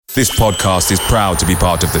This podcast is proud to be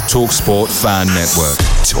part of the TalkSport Fan Network.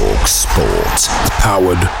 TalkSport.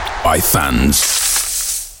 Powered by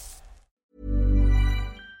fans.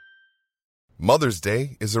 Mother's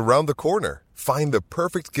Day is around the corner. Find the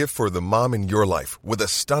perfect gift for the mom in your life with a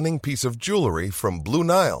stunning piece of jewelry from Blue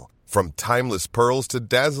Nile. From timeless pearls to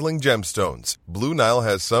dazzling gemstones, Blue Nile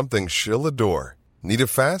has something she'll adore. Need it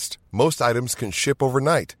fast? Most items can ship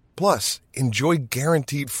overnight. Plus, enjoy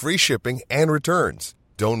guaranteed free shipping and returns.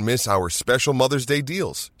 Don't miss our special Mother's Day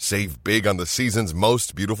deals. Save big on the season's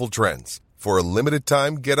most beautiful trends. For a limited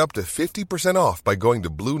time, get up to 50% off by going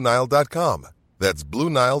to BlueNile.com. That's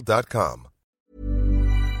BlueNile.com.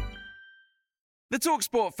 The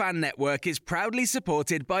TalkSport Fan Network is proudly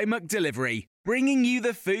supported by McDelivery, bringing you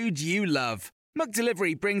the food you love.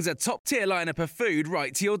 McDelivery brings a top-tier lineup of food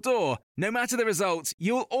right to your door. No matter the result,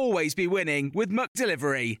 you'll always be winning with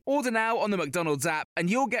McDelivery. Order now on the McDonald's app and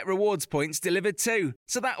you'll get rewards points delivered too.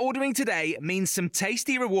 So that ordering today means some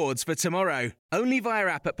tasty rewards for tomorrow. Only via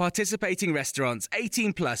app at participating restaurants.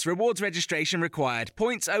 18 plus. Rewards registration required.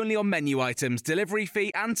 Points only on menu items. Delivery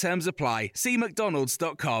fee and terms apply. See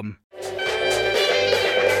mcdonalds.com.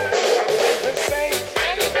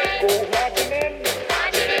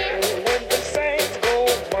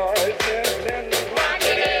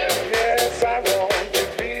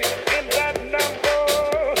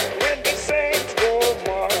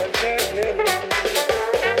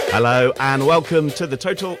 Hello and welcome to the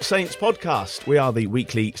Total Saints podcast. We are the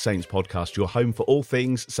weekly Saints podcast, your home for all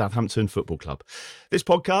things Southampton Football Club. This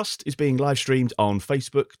podcast is being live streamed on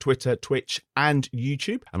Facebook, Twitter, Twitch and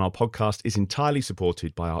YouTube. And our podcast is entirely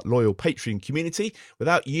supported by our loyal Patreon community.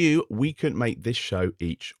 Without you, we couldn't make this show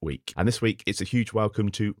each week. And this week, it's a huge welcome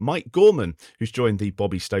to Mike Gorman, who's joined the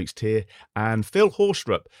Bobby Stokes tier, and Phil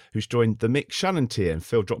Horstrup, who's joined the Mick Shannon tier. And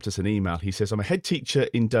Phil dropped us an email. He says, I'm a head teacher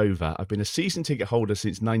in Dover. I've been a season ticket holder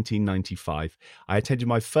since 1995. I attended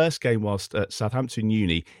my first game whilst at Southampton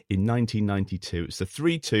Uni in 1992. It's the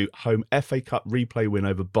 3-2 home FA Cup replay win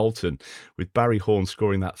over Bolton, with Barry Horn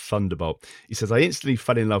scoring that thunderbolt. He says, I instantly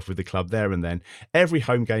fell in love with the club there and then. Every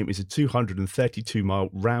home game is a 232-mile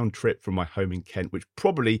round trip from my home in Kent, which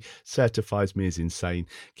probably certifies me as insane.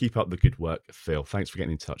 Keep up the good work, Phil. Thanks for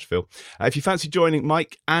getting in touch, Phil. If you fancy joining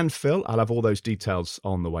Mike and Phil, I'll have all those details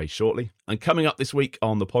on the way shortly. And coming up this week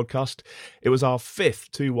on the podcast, it was our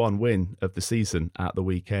fifth 2-1 win of the season at the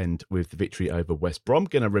weekend with the victory over West Brom.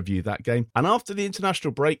 Going to review that game. And after the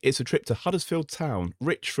international break, it's a trip to Huddersfield Town.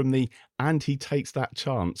 Rich from the And He Takes That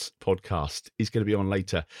Chance podcast is going to be on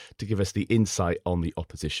later to give us the insight on the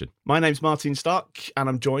opposition. My name's Martin Stark and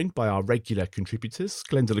I'm joined by our regular contributors.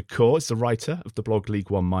 Glenda LaCour is the writer of the blog League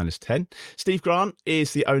One -10. Steve Grant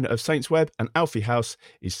is the owner of Saints Web and Alfie House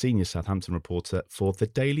is senior Southampton reporter for the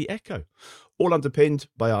Daily Echo. All underpinned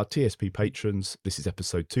by our TSP patrons. This is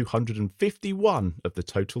episode 251 of the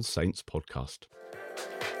Total Saints podcast.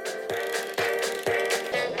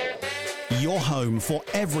 Your home for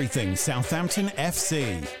everything Southampton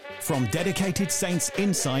FC. From dedicated Saints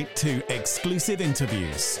insight to exclusive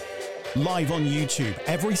interviews. Live on YouTube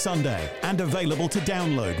every Sunday and available to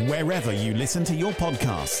download wherever you listen to your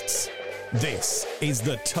podcasts. This is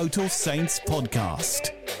the Total Saints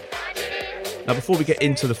podcast. Now, before we get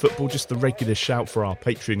into the football, just the regular shout for our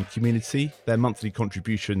Patreon community. Their monthly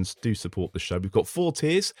contributions do support the show. We've got 4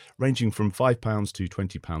 tiers ranging from £5 to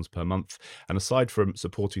 £20 per month. And aside from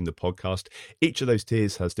supporting the podcast, each of those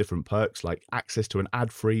tiers has different perks like access to an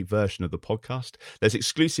ad-free version of the podcast. There's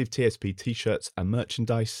exclusive TSP t-shirts and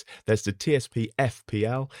merchandise. There's the TSP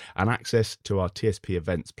FPL and access to our TSP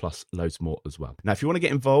events plus loads more as well. Now, if you want to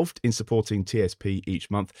get involved in supporting TSP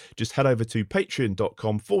each month, just head over to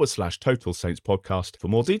patreon.com/Total Saints podcast for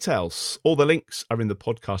more details. All the links are in the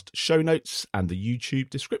podcast show notes and the YouTube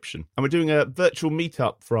description. And we're doing a virtual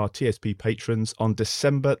meetup for our TSP patrons on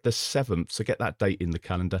December the 7th. So get that date in the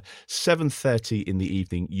calendar, 7:30 in the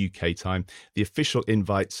evening UK time. The official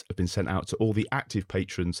invites have been sent out to all the active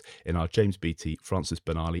patrons in our James Beattie, Francis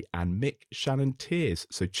Benali and Mick Shannon tiers.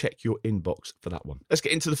 So check your inbox for that one. Let's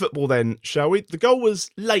get into the football then, shall we? The goal was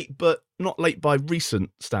late, but not late by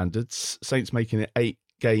recent standards. Saints making it 8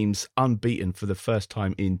 games unbeaten for the first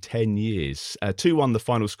time in 10 years. 2-1 the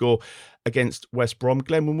final score against West Brom.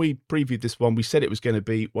 Glenn, when we previewed this one, we said it was going to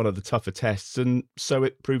be one of the tougher tests, and so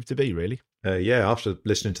it proved to be, really. Yeah, after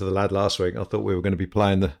listening to the lad last week, I thought we were going to be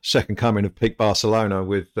playing the second coming of peak Barcelona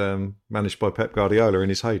with managed by Pep Guardiola in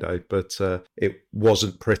his heyday, but it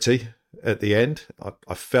wasn't pretty at the end.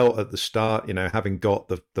 I felt at the start, having got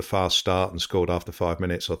the fast start and scored after 5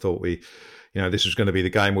 minutes, I thought this was going to be the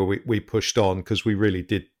game where we pushed on, because we really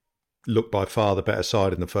did look by far the better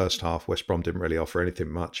side in the first half. West Brom didn't really offer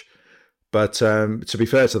anything much. But to be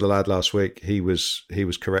fair to the lad last week, he was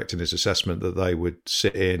correct in his assessment that they would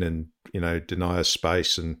sit in and, deny us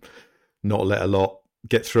space and not let a lot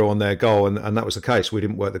get through on their goal. And that was the case. We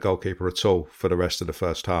didn't work the goalkeeper at all for the rest of the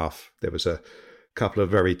first half. There was a couple of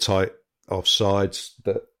very tight offsides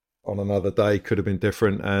that on another day could have been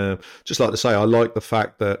different. Just like to say, I like the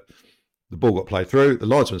fact that the ball got played through, the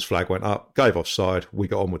linesman's flag went up, gave offside, we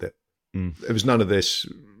got on with it. There was none of this.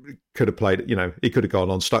 Could have played, he could have gone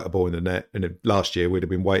on, stuck the ball in the net, and last year we'd have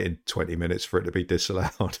been waiting 20 minutes for it to be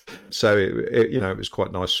disallowed. So it was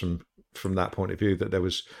quite nice from that point of view that there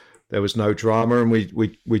was no drama, and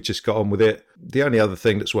we just got on with it. The only other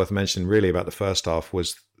thing that's worth mentioning really about the first half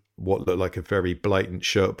was what looked like a very blatant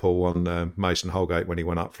shirt pull on Mason Holgate when he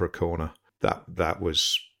went up for a corner. That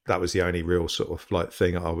was the only real sort of like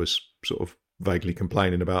thing I was sort of vaguely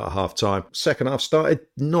complaining about at half time. Second half started,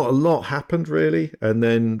 not a lot happened really, and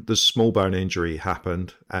then the small bone injury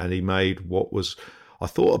happened, and he made what was, I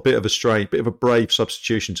thought, a bit of a brave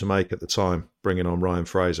substitution to make at the time, bringing on Ryan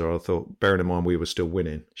Fraser. I thought, bearing in mind we were still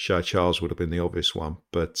winning, Shea Charles would have been the obvious one,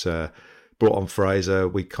 but brought on Fraser.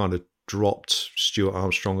 We kind of dropped Stuart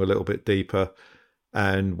Armstrong a little bit deeper,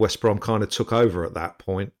 and West Brom kind of took over at that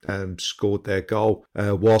point and scored their goal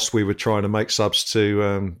whilst we were trying to make subs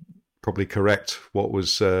to probably correct what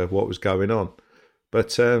was going on.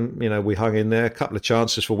 But we hung in there, a couple of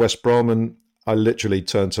chances for West Brom, and I literally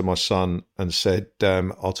turned to my son and said,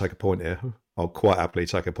 I'll take a point here. I'll quite happily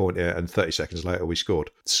take a point here. And 30 seconds later, we scored.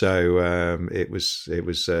 So it was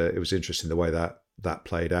interesting the way that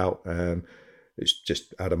played out. It's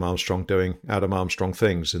just Adam Armstrong doing Adam Armstrong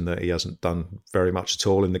things, in that he hasn't done very much at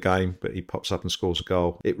all in the game, but he pops up and scores a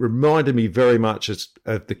goal. It reminded me very much of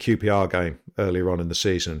the QPR game earlier on in the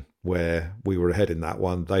season, where we were ahead in that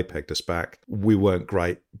one. They pegged us back. We weren't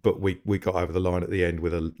great, but we got over the line at the end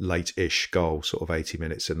with a late-ish goal, sort of 80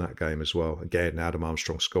 minutes in that game as well. Again, Adam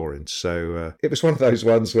Armstrong scoring. So it was one of those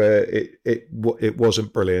ones where it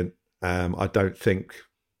wasn't brilliant. I don't think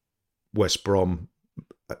West Brom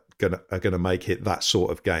are going to make it that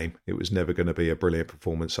sort of game. It was never going to be a brilliant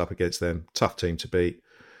performance up against them. Tough team to beat.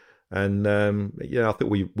 And I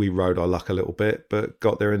think we rode our luck a little bit, but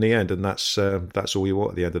got there in the end, and that's all you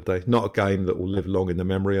want at the end of the day. Not a game that will live long in the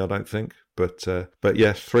memory, I don't think. But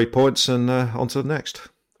yeah, 3 points and on to the next.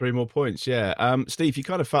 3 more points, yeah. Steve, you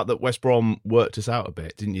kind of felt that West Brom worked us out a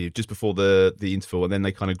bit, didn't you? Just before the interval, and then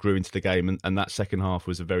they kind of grew into the game, and that second half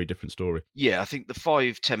was a very different story. Yeah, I think the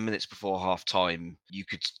 5-10 minutes before half time, you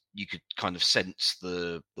could kind of sense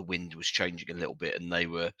the wind was changing a little bit, and they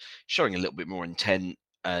were showing a little bit more intent.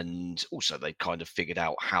 And also they kind of figured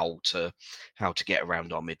out how to get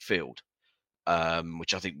around our midfield,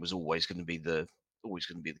 which I think was always going to be the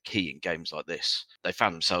key in games like this. They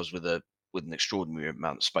found themselves with an extraordinary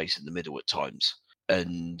amount of space in the middle at times,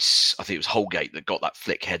 and I think it was Holgate that got that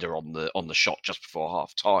flick header on the shot just before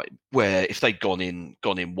half time, where if they'd gone in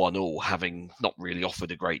 1-1, having not really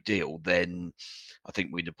offered a great deal, then I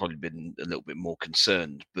think we'd have probably been a little bit more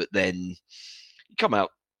concerned. But then you come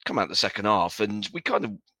out the second half, and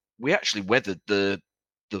we actually weathered the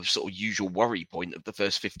sort of usual worry point of the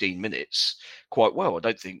first 15 minutes quite well. I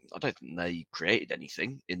don't think they created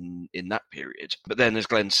anything in that period. But then, as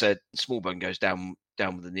Glenn said, Smallbone goes down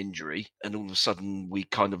with an injury, and all of a sudden we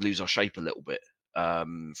kind of lose our shape a little bit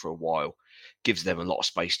for a while. Gives them a lot of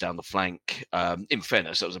space down the flank. In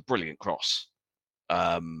fairness, that was a brilliant cross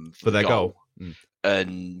for their goal.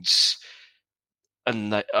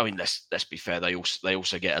 And let's be fair. They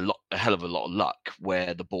also get a hell of a lot of luck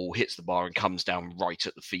where the ball hits the bar and comes down right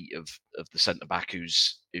at the feet of the centre back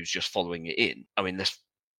who's just following it in. I mean,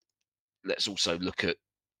 let's also look at.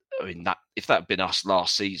 I mean, that if that had been us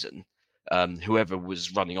last season, whoever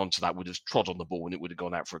was running onto that would have trod on the ball and it would have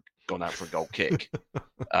gone out for a goal kick.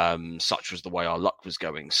 Such was the way our luck was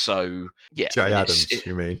going. So yeah, Jay Adams,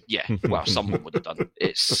 you mean? Yeah, well, someone would have done it.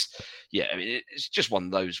 It's just one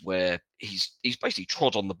of those where he's basically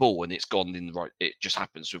trod on the ball and it's gone in the right. It just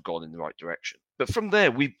happens to have gone in the right direction. But from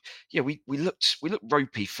there, we looked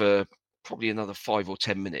ropey for probably another 5 or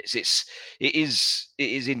 10 minutes. It is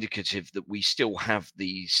indicative that we still have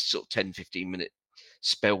these sort of 10-15 minute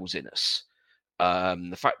spells in us.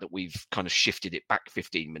 The fact that we've kind of shifted it back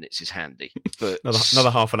 15 minutes is handy. But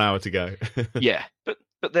another half an hour to go. Yeah, but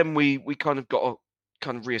then we kind of got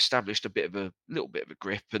re-established a little bit of a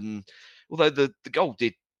grip, and although the goal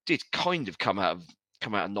did kind of come out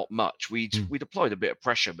of not much, we'd applied a bit of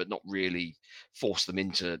pressure, but not really forced them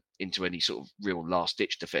into any sort of real last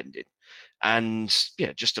ditch defending. And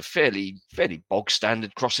yeah, just a fairly bog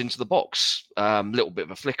standard cross into the box, little bit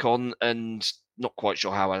of a flick on, and not quite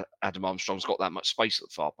sure how Adam Armstrong's got that much space at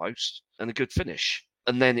the far post, and a good finish.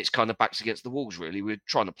 And then it's kind of backs against the walls, really. We're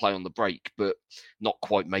trying to play on the break, but not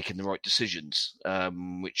quite making the right decisions,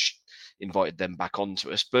 which invited them back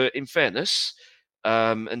onto us. But in fairness,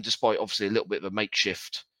 and despite obviously a little bit of a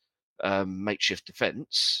makeshift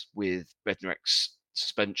defence with Bednarek's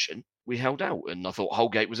suspension, we held out, and I thought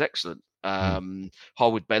Holgate was excellent.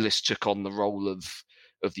 Harwood Bellis took on the role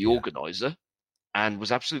of the organiser and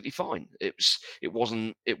was absolutely fine. It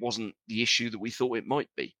wasn't the issue that we thought it might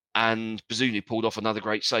be. And Bazunu pulled off another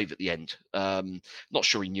great save at the end. Not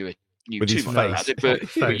sure he knew too much about it, but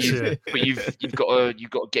you've got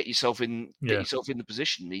to get yourself in the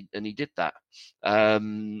position, and he did that.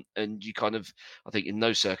 And you kind of, I think, in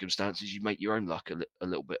those circumstances, you make your own luck a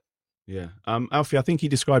little bit. Yeah. Alfie, I think he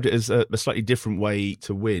described it as a slightly different way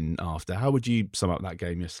to win after. How would you sum up that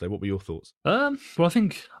game yesterday? What were your thoughts? Well, I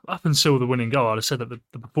think up until the winning goal, I'd have said that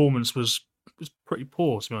the performance was pretty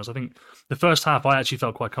poor, to be honest. I think the first half I actually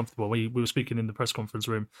felt quite comfortable. We were speaking in the press conference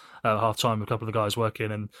room at half time with a couple of the guys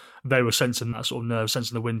working, and they were sensing that sort of nerve,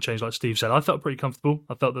 sensing the wind change, like Steve said. I felt pretty comfortable.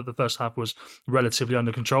 I felt that the first half was relatively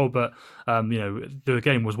under control, but the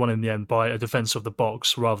game was won in the end by a defence of the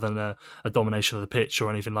box rather than a domination of the pitch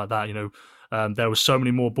or anything like that. There were so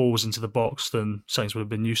many more balls into the box than Saints would have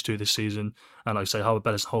been used to this season, and like I say, Harwood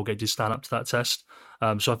Bellis and Holgate did stand up to that test.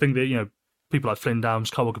 So I think that people like Flynn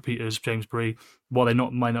Downs, Carl Walker-Peters, James Bree, while they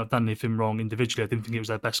might not have done anything wrong individually, I didn't think it was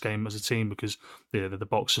their best game as a team because the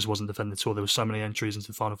box just wasn't defended at all. There were so many entries into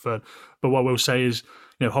the final third. But what we'll say is,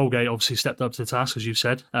 Holgate obviously stepped up to the task, as you've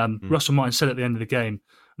said. Russell Martin said at the end of the game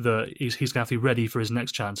that he's going to have to be ready for his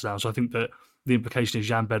next chance now. So I think that the implication is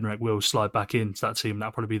Jan Bednarek will slide back into that team.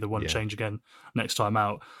 That'll probably be the one change again next time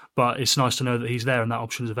out. But it's nice to know that he's there and that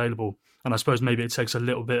option is available. And I suppose maybe it takes a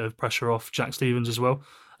little bit of pressure off Jack Stephens as well.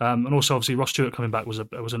 And also, obviously, Ross Stewart coming back was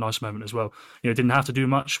a nice moment as well. Didn't have to do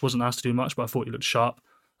much, wasn't asked to do much, but I thought he looked sharp,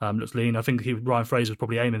 looked lean. I think Ryan Fraser was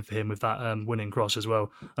probably aiming for him with that winning cross as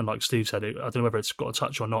well. And like Steve said, I don't know whether it's got a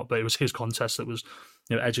touch or not, but it was his contest that was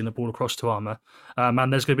edging the ball across to Armour.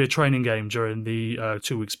 And there's going to be a training game during the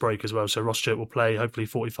 2 weeks break as well. So Ross Stewart will play hopefully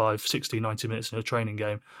 45, 60, 90 minutes in a training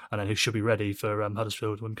game, and then he should be ready for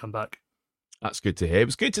Huddersfield when we come back. That's good to hear. It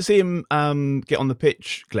was good to see him get on the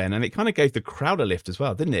pitch, Glenn, and it kind of gave the crowd a lift as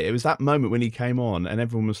well, didn't it? It was that moment when he came on and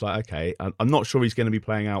everyone was like, okay, I'm not sure he's going to be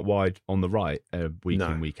playing out wide on the right week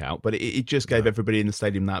in, week out, but it just gave everybody in the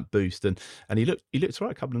stadium that boost, and he looked all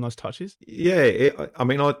right, a couple of nice touches. Yeah,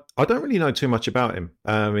 I don't really know too much about him.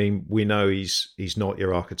 We know he's not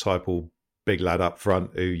your archetypal big lad up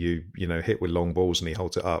front who you hit with long balls and he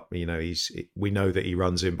holds it up. We know that he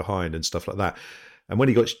runs in behind and stuff like that. And when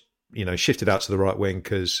he got shifted out to the right wing,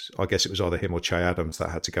 because I guess it was either him or Che Adams that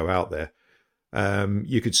had to go out there,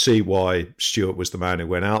 you could see why Stewart was the man who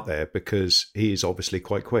went out there, because he is obviously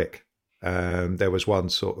quite quick. There was one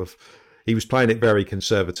he was playing it very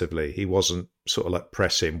conservatively. He wasn't sort of like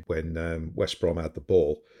pressing when West Brom had the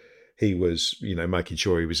ball. He was, making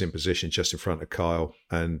sure he was in position just in front of Kyle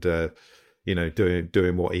and,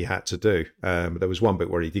 doing what he had to do. There was one bit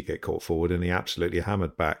where he did get caught forward and he absolutely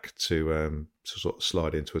hammered back to sort of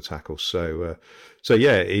slide into a tackle. So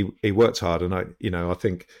yeah, he worked hard, and I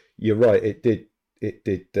think you're right. It did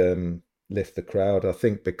lift the crowd. I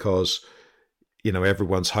think because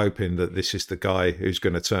everyone's hoping that this is the guy who's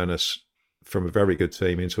going to turn us from a very good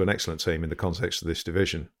team into an excellent team in the context of this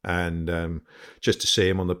division, and just to see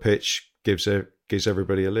him on the pitch gives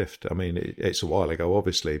everybody a lift. I mean, it's a while ago,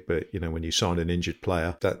 obviously, but when you sign an injured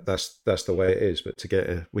player, that's the way it is. But to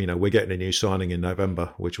get we're getting a new signing in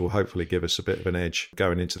November, which will hopefully give us a bit of an edge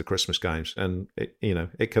going into the Christmas games, and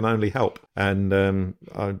it can only help. And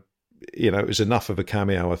it was enough of a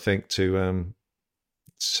cameo, I think, to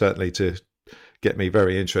certainly to get me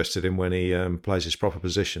very interested in when he plays his proper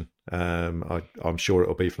position. I'm sure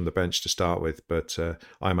it'll be from the bench to start with, but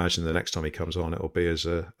I imagine the next time he comes on, it'll be as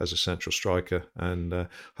a central striker, and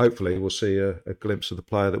hopefully we'll see a glimpse of the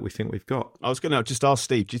player that we think we've got. I was going to just ask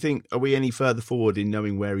Steve, do you think, are we any further forward in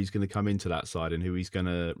knowing where he's going to come into that side and who he's going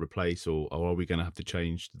to replace, or are we going to have to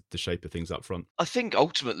change the shape of things up front? I think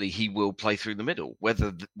ultimately he will play through the middle,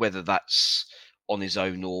 whether that's on his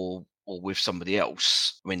own or with somebody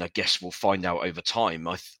else. I mean, I guess we'll find out over time.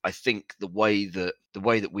 I think the way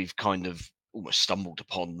that we've kind of almost stumbled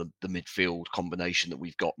upon the midfield combination that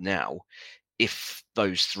we've got now, if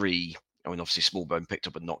those three, I mean, obviously Smallbone picked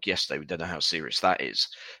up a knock yesterday, we don't know how serious that is,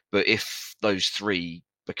 but if those three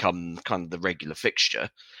become kind of the regular fixture,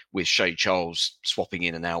 with Shay Charles swapping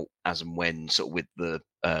in and out as and when, sort of with the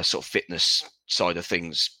sort of fitness side of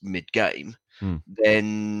things mid-game,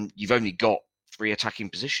 then you've only got 3 attacking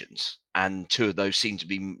positions, and 2 of those seem to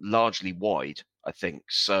be largely wide. I think.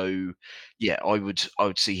 So, yeah, I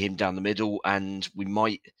would see him down the middle, and we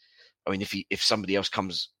might. I mean, if somebody else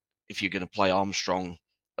comes, if you're going to play Armstrong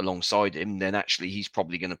alongside him, then actually he's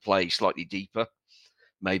probably going to play slightly deeper,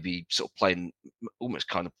 maybe sort of playing almost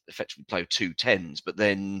kind of effectively play 2 10s, but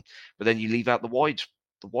then you leave out the wide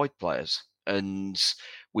players, and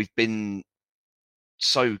we've been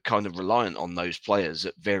so kind of reliant on those players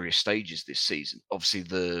at various stages this season. Obviously,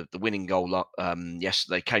 the winning goal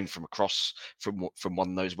yesterday came from a cross from one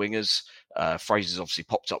of those wingers. Fraser's obviously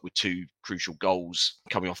popped up with 2 crucial goals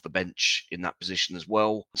coming off the bench in that position as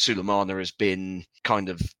well. Sulemana has been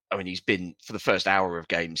he's been, for the first hour of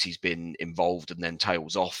games, he's been involved and then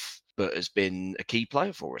tails off, but has been a key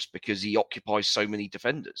player for us because he occupies so many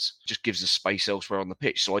defenders, just gives us space elsewhere on the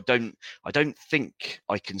pitch. So I don't think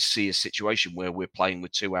I can see a situation where we're playing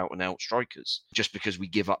with 2 out and out strikers just because we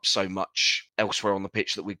give up so much elsewhere on the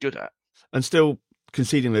pitch that we're good at. And still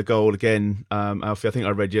conceding the goal again, Alfie, I think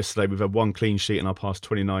I read yesterday we've had 1 clean sheet in our past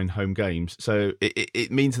 29 home games. So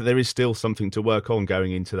it means that there is still something to work on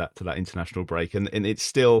going into that international break. And it's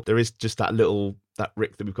still, there is just that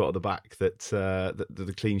rick that we've got at the back that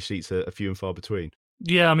the clean sheets are few and far between.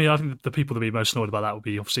 Yeah, I mean, I think the people that would be most annoyed about that would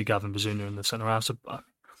be obviously Gavin Bazunu in the centre half. So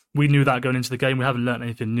we knew that going into the game. We haven't learnt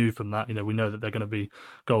anything new from that. We know that they're going to be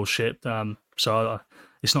goal shipped.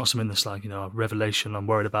 It's not something that's like, a revelation. I'm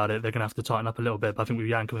worried about it. They're going to have to tighten up a little bit. But I think with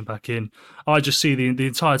Jan coming back in, I just see the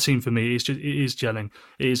entire team for me, it is gelling.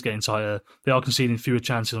 It is getting tighter. They are conceding fewer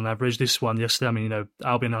chances on average. This one yesterday, I mean,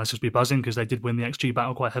 Albion analysts be buzzing because they did win the XG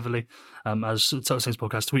battle quite heavily, as Total Saints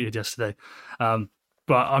podcast tweeted yesterday. But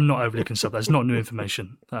I'm not overly concerned. That's not new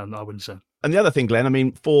information, I wouldn't say. And the other thing, Glenn, I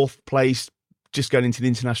mean, 4th place, just going into the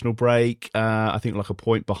international break, I think like a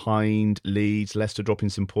point behind Leeds, Leicester dropping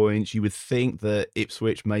some points. You would think that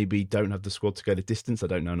Ipswich maybe don't have the squad to go the distance. I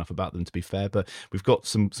don't know enough about them, to be fair, but we've got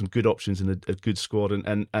some good options and a good squad.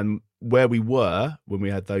 And where we were when we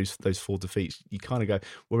had those 4 defeats, you kind of go,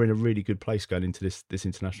 we're in a really good place going into this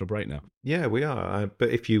international break now. Yeah, we are.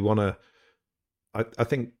 But if you want to, I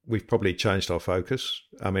think we've probably changed our focus.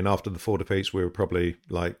 I mean, after the 4 defeats, we were probably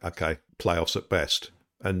like, okay, playoffs at best.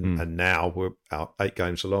 And now we're out 8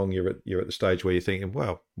 games along. You're at the stage where you're thinking,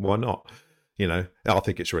 well, why not? I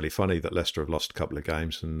think it's really funny that Leicester have lost a couple of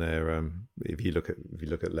games, and they're if you look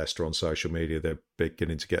at Leicester on social media, they're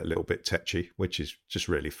beginning to get a little bit tetchy, which is just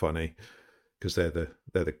really funny because they're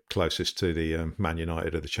the closest to the Man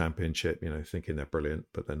United of the Championship. Thinking they're brilliant,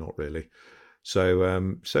 but they're not really. So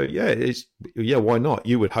why not?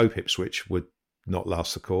 You would hope Ipswich would not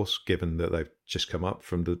last the course, given that they've just come up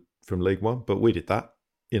from League One, but we did that.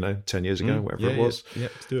 10 years ago, whatever it was. Yeah,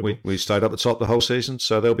 it's doable. We stayed up the top the whole season,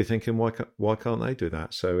 so they'll be thinking, why can't they do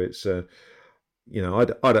that? So it's, I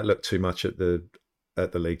don't look too much at the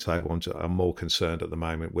league table. I'm more concerned at the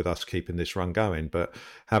moment with us keeping this run going. But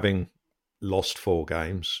having lost 4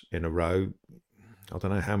 games in a row, I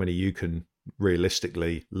don't know how many you can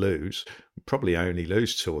realistically lose. Probably only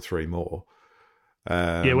lose 2 or 3 more. In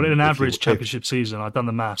an average championship season, I've done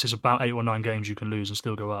the maths. It's about 8 or 9 games you can lose and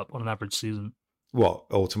still go up on an average season. What,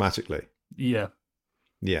 automatically? Yeah.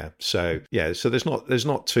 So there's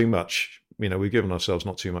not too much. We've given ourselves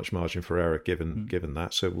not too much margin for error given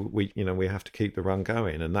that. So we have to keep the run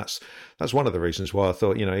going, and that's one of the reasons why I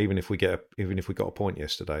thought even if we got a point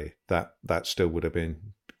yesterday, that still would have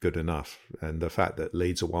been good enough. And the fact that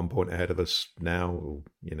Leeds are 1 point ahead of us now,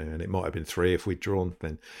 and it might have been 3 if we'd drawn,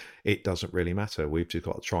 then it doesn't really matter. We've just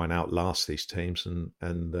got to try and outlast these teams, and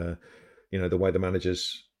the way the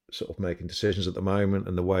managers sort of making decisions at the moment,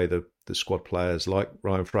 and the way the squad players like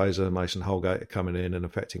Ryan Fraser, Mason Holgate are coming in and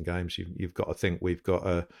affecting games, you've got to think we've got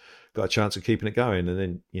a chance of keeping it going. And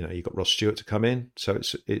then you've got Ross Stewart to come in, so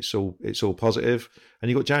it's all positive.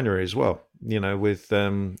 And you've got January as well, with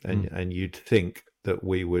and you'd think that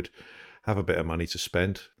we would have a bit of money to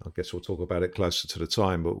spend. I guess we'll talk about it closer to the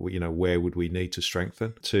time, but where would we need to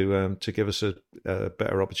strengthen to give us a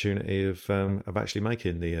better opportunity of actually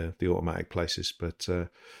making the automatic places. But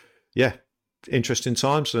interesting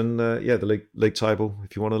times, and the league table,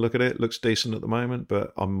 if you want to look at it, looks decent at the moment.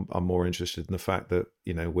 But I'm more interested in the fact that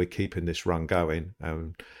we're keeping this run going,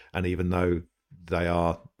 and even though they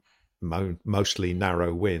are mostly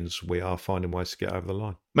narrow wins, we are finding ways to get over the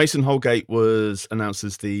line. Mason Holgate was announced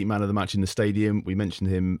as the man of the match in the stadium. We mentioned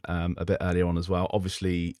him a bit earlier on as well.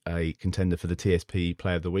 Obviously a contender for the TSP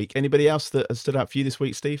Player of the Week. Anybody else that has stood out for you this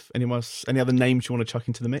week, Steve? Any other names you want to chuck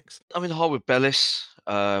into the mix? I mean, Harwood Bellis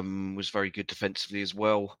was very good defensively as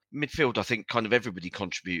well. Midfield, I think kind of everybody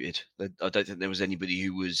contributed. I don't think there was anybody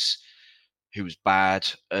who was who was bad,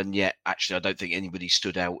 and yet actually I don't think anybody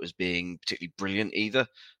stood out as being particularly brilliant either.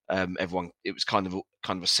 Everyone, it was kind of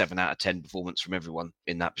a 7 out of 10 performance from everyone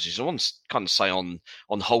in that position. I want to kind of say on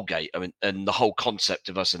Holgate, I mean, and the whole concept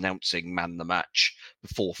of us announcing man the match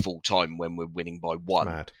before full time when we're winning by 1.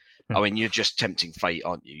 Mad. I mean, you're just tempting fate,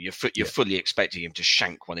 aren't you? You're fully expecting him to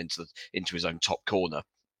shank one into his own top corner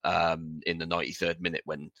in the 93rd minute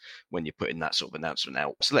when you're putting that sort of announcement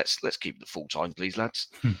out. So let's keep the full time, please, lads.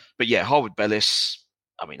 But yeah, Harwood-Bellis.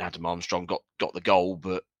 I mean, Adam Armstrong got the goal,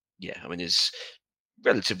 but yeah, I mean, his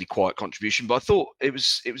relatively quiet contribution. But I thought it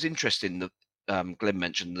was interesting that Glenn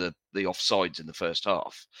mentioned the offsides in the first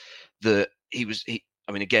half. That he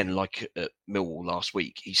I mean, again, like at Millwall last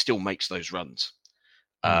week, he still makes those runs.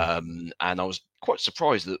 And I was quite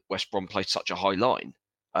surprised that West Brom played such a high line.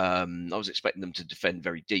 I was expecting them to defend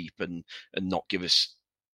very deep and not give us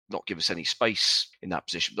any space in that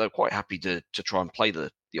position. But they were quite happy to try and play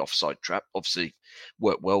the offside trap. Obviously,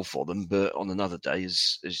 worked well for them. But on another day,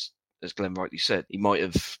 as Glenn rightly said, he might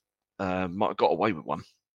have got away with one.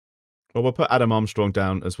 Well, we'll put Adam Armstrong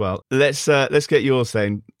down as well. Let's get yours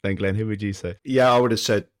saying then, Glenn. Who would you say? Yeah, I would have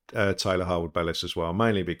said Taylor Harwood-Bellis as well,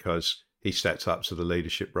 mainly because he stepped up to the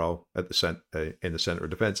leadership role at in the centre of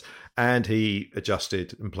defence, and he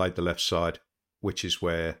adjusted and played the left side, which is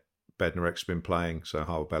where Bednarek's been playing. So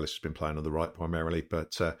Harwood-Bellis has been playing on the right primarily,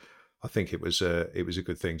 but I think it was a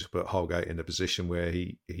good thing to put Holgate in a position where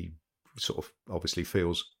he sort of obviously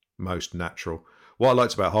feels most natural. What I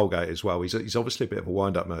liked about Holgate as well, he's obviously a bit of a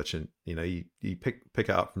wind-up merchant. You know, you pick it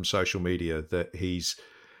up from social media that he's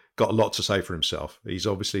got a lot to say for himself. He's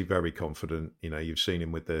obviously very confident. You know, you've seen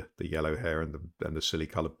him with the yellow hair and the silly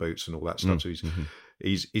coloured boots and all that stuff. So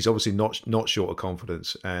he's obviously not short of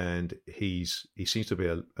confidence, and he seems to be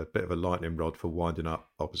a bit of a lightning rod for winding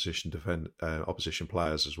up opposition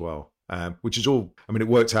players as well. Which is all. I mean, it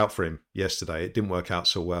worked out for him yesterday. It didn't work out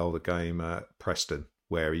so well the game at Preston,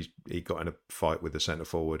 where he got in a fight with the centre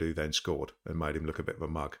forward who then scored and made him look a bit of a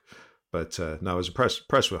mug. But no, I was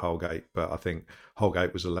impressed with Holgate, but I think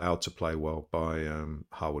Holgate was allowed to play well by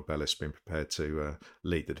Harwood-Bellis being prepared to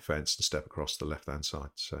lead the defence and step across the left-hand side.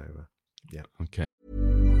 So, yeah. Okay.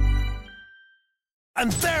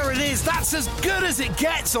 And there it is, that's as good as it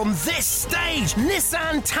gets on this stage.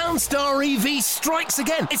 Nissan Townstar EV strikes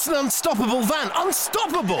again. It's an unstoppable van,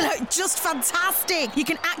 unstoppable. Just fantastic. You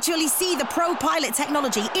can actually see the ProPilot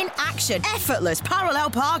technology in action. Effortless parallel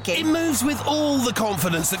parking. It moves with all the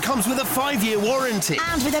confidence that comes with a 5-year warranty.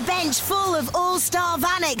 And with a bench full of all-star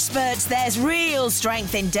van experts, there's real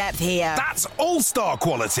strength in depth here. That's all-star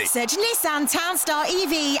quality. Search Nissan Townstar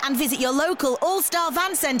EV and visit your local all-star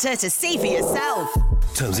van centre to see for yourself.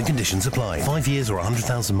 Terms and conditions apply. 5 years or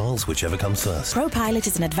 100,000 miles, whichever comes first. ProPilot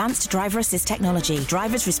is an advanced driver assist technology.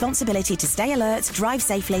 Driver's responsibility to stay alert, drive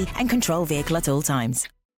safely, and control vehicle at all times.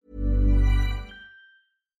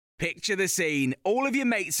 Picture the scene. All of your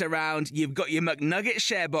mates around, you've got your McNugget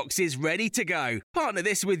share boxes ready to go. Partner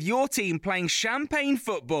this with your team playing champagne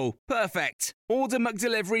football. Perfect. Order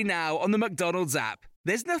McDelivery now on the McDonald's app.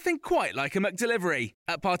 There's nothing quite like a McDelivery.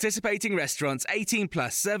 At participating restaurants, 18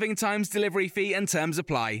 plus, serving times, delivery fee and terms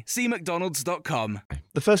apply. See mcdonalds.com.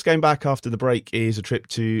 The first game back after the break is a trip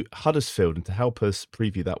to Huddersfield, and to help us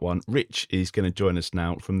preview that one, Rich is going to join us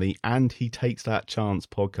now from the And He Takes That Chance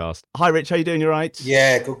podcast. Hi Rich, how you doing? You all right?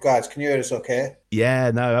 Yeah, good guys. Can you hear us okay? Yeah,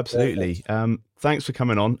 no, absolutely. Thanks for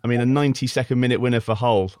coming on. I mean, a 92nd minute winner for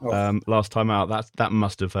Hull last time out. That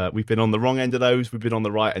must have. We've been on the wrong end of those. We've been on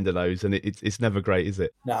the right end of those, and it's never great, is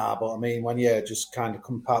it? Nah, but I mean, when you just kind of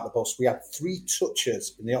come part of the bus, we had 3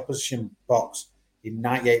 touches in the opposition box in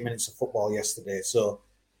 98 minutes of football yesterday. So,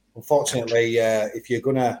 unfortunately, if you're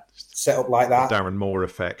going to set up like that, Darren Moore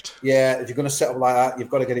effect. Yeah, if you're going to set up like that, you've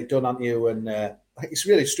got to get it done, aren't you? And it's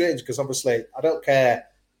really strange because obviously, I don't care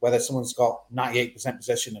whether someone's got 98%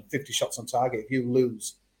 possession and 50 shots on target. If you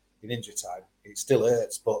lose in injury time, it still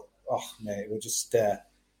hurts. But, mate, it was just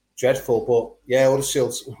dreadful. But, yeah,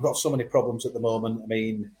 Huddersfield's, we've got so many problems at the moment. I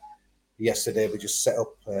mean, yesterday we just set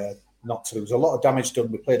up not to lose. A lot of damage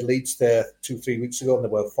done. We played Leeds there 2-3 weeks ago and they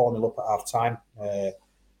were 4-0 up at half-time.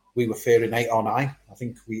 We were fearing 8 or 9. I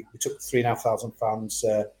think we took 3,500 fans.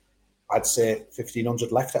 I'd say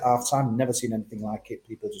 1,500 left at half-time. Never seen anything like it.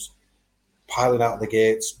 People just piling out of the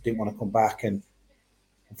gates, didn't want to come back, and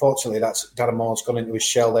unfortunately, that's Darren Moore's gone into his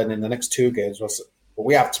shell. Then in the next 2 games, but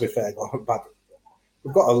we have to be fair.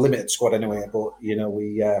 We've got a limited squad anyway, but you know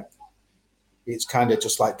it's kind of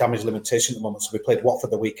just like damage limitation at the moment. So we played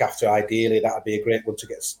Watford the week after. Ideally, that'd be a great one to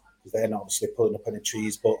get, because they're not obviously pulling up any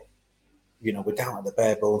trees, but you know we're down at the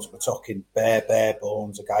bare bones. We're talking bare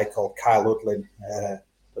bones. A guy called Kyle Udlin,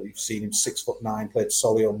 But you've seen him 6'9", played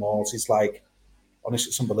Solihull Moors. He's like, honestly,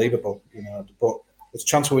 it's unbelievable, But the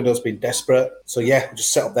transfer window's been desperate. So we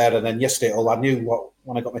just set up there. And then yesterday, I knew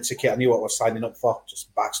when I got my ticket, I knew what I was signing up for.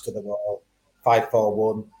 Just backs to the wall,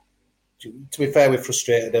 5-4-1. To be fair, we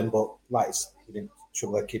frustrated them, but we didn't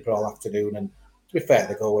trouble their keeper all afternoon. And to be fair,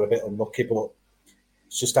 the goal were a bit unlucky, but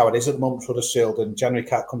it's just how it is at the moment for Huddersfield. And January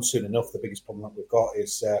can't come soon enough. The biggest problem that we've got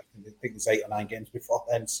is I think there's 8 or 9 games before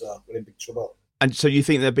then, so we're in big trouble. And so you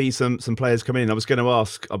think there'll be some players coming in? I was going to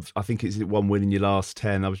ask, I think it's 1 win in your last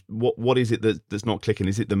 10. What is it that's not clicking?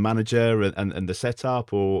 Is it the manager and the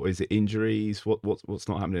setup, or is it injuries? What's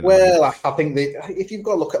not happening? Well, I think if you've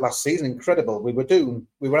got to look at last season, incredible. We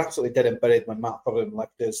were absolutely dead and buried when Matt Thuram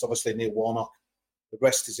left us. Obviously, Neil Warnock. The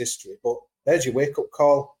rest is history. But there's your wake-up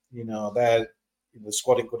call. The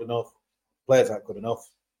squad ain't good enough. Players aren't good enough.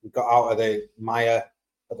 We got out of the mire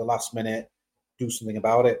at the last minute. Do something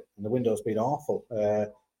about it, and the window's been awful.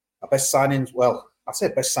 Our best signings, I say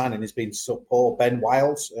best signing has been so poor. Ben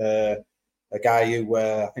Wiles, a guy who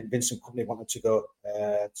I think Vincent Kompany wanted to go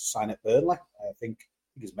to sign at Burnley. I think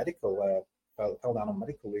his medical fell down on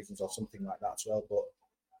medical reasons or something like that as well.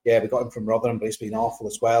 But we got him from Rotherham, but he's been awful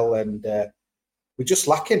as well, and we're just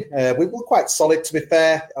lacking. We were quite solid, to be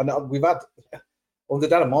fair, and we've had under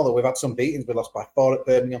Darren Moore, we've had some beatings. We lost by 4 at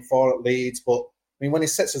Birmingham, 4 at Leeds, but when he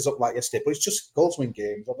sets us up like yesterday, but it's just goals win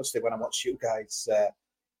games. Obviously, when I watch you guys,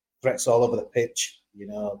 threats all over the pitch,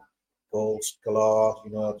 goals galore,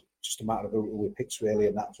 just a matter of who we picks really,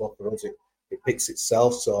 and that's what for us, it picks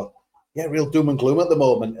itself. So, real doom and gloom at the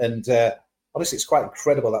moment. And honestly, it's quite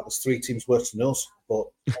incredible that there's 3 teams worse than us. But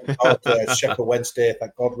Sheffield Wednesday,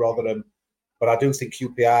 thank God, Rotherham. But I do think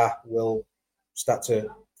QPR will start to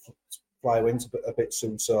fly wins a bit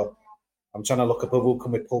soon. So I'm trying to look above who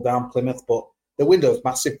can we pull down Plymouth, but the window is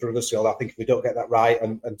massive for Huddersfield. I think if we don't get that right,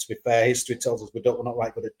 and to be fair, history tells us we're not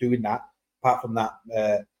right good at doing that. Apart from that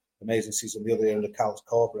amazing season the other year under Carlos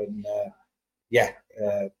Corber, and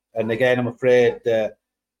again, I'm afraid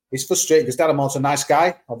it's frustrating because Darren Moore's a nice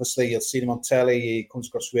guy. Obviously, you've seen him on telly; he comes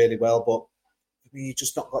across really well, but he's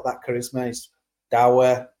just not got that charisma. He's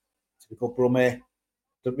dour, typical Brummie.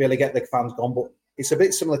 Don't really get the fans gone, but it's a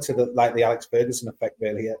bit similar to the Alex Ferguson effect,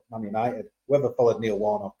 really, at Man United. Whoever followed Neil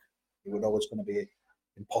Warnock, it was always going to be an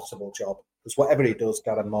impossible job because whatever he does,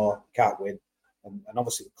 Darren Moore can't win. And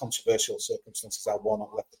obviously, the controversial circumstances how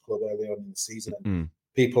Warnock left the club earlier on in the season. And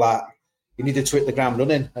people you needed to hit the ground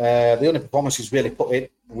running. The only performances really put in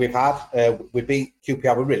we've had, we beat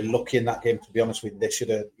QPR. We're really lucky in that game, to be honest with you. They should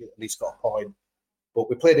have at least got a point. But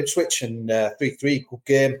we played Ipswich and 3-3, good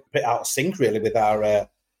game. A bit out of sync, really, with our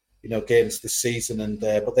games this season. And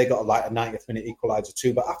but they got a 90th minute equaliser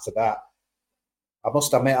too. But after that, I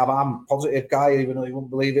must admit, I'm a positive guy, even though you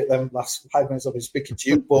wouldn't believe it. Them last 5 minutes I've been speaking to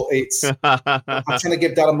you, but it's I'm trying to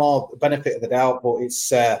give Darren Moore the benefit of the doubt. But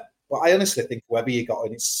it's, but I honestly think whoever you got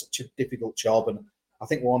in, it's such a difficult job, and I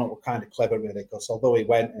think Warnock was kind of clever, really, because although he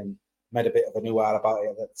went and made a bit of a hoo-ha about it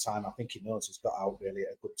at the time, I think he knows he's got out really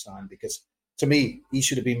at a good time. Because to me, he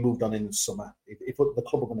should have been moved on in the summer. If the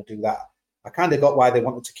club were going to do that, I kind of got why they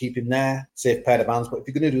wanted to keep him there, save pair of hands. But if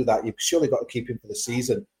you're going to do that, you've surely got to keep him for the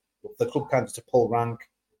season. The club kind of to pull rank,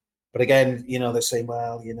 but again, they're saying,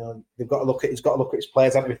 well, they've got to look at. He's got to look at his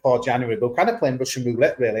players before January. But we're kind of playing Russian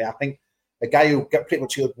roulette, really. I think a guy who pretty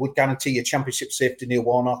much would guarantee your championship safety, Neil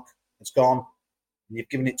Warnock, has gone, and you've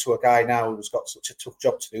given it to a guy now who's got such a tough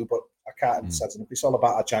job to do. But I can't emphasise enough. It's all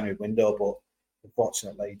about our January window, but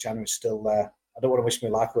unfortunately, January's still there. I don't want to wish my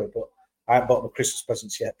life away, but I haven't bought my Christmas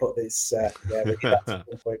presents yet. But it's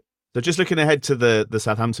So just looking ahead to the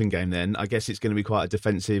Southampton game then, I guess it's going to be quite a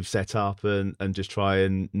defensive setup and just try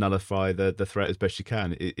and nullify the threat as best you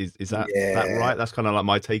can. Is that right? That's kind of like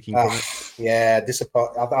my taking from it. Yeah,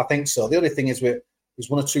 I think so. The only thing is there's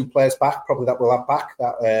 1 or 2 players back, probably that we'll have back,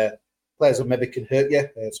 that players that maybe can hurt you.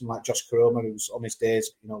 Someone like Josh Koroma, who's on his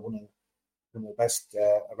days, one of the best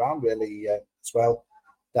around really as well.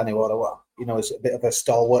 Danny Ward, is a bit of a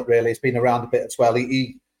stalwart really. He's been around a bit as well.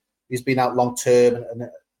 He's been out long term and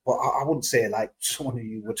but I wouldn't say like someone who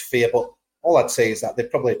you would fear, but all I'd say is that they're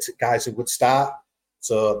probably guys who would start.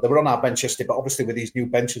 So they were on our bench yesterday, but obviously with these new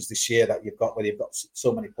benches this year that you've got, where you've got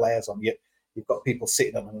so many players on, you've got people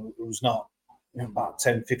sitting on them who's not about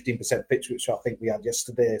 10, 15% fit, which I think we had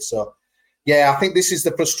yesterday. So, I think this is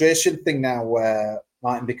the frustration thing now,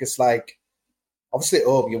 Martin, because obviously at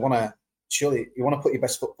home you want to put your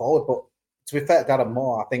best foot forward, but to be fair to Darren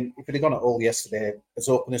Moore, I think if we'd have gone at all yesterday, as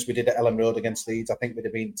open as we did at Ellen Road against Leeds, I think we'd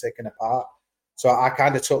have been taken apart. So I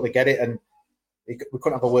kind of totally get it. And we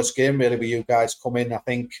couldn't have a worse game, really, with you guys coming. I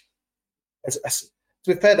think, to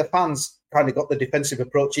be fair, the fans kind of got the defensive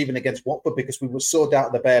approach even against Watford because we were so down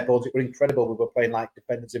to the bare bones. It was incredible. We were playing like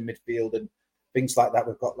defenders in midfield and things like that.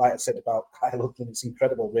 We've got, like I said about Kyle Ludlam, it's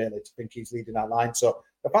incredible really to think he's leading our line. So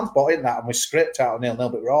the fans bought in that and we scraped out a 0-0,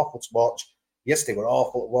 but we're awful to watch. Yesterday we're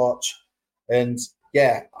awful to watch. And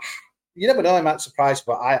yeah, you never know, I might surprise,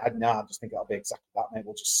 but I just think it'll be exactly that, mate.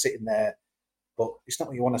 We'll just sit in there. But it's not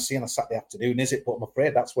what you want to see on a Saturday afternoon, is it? But I'm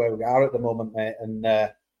afraid that's where we are at the moment, mate. And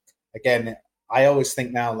again, I always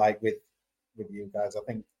think now, like with you guys, I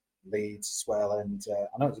think Leeds as well, and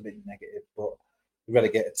I know it's a bit negative, but we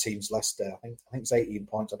relegated teams Leicester. I think it's 18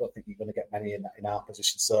 points. I don't think you're going to get many in our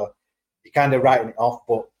position. So you're kind of writing it off.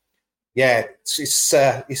 But yeah, it's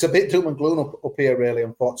a bit doom and gloom up here, really.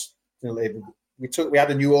 Unfortunately, we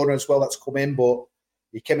had a new owner as well that's come in, but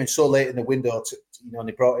he came in so late in the window, and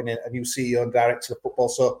he brought in a new CEO and director of football.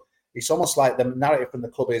 So it's almost like the narrative from the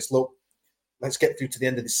club is, look, let's get through to the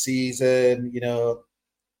end of the season.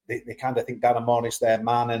 They kind of think Darren Moore is their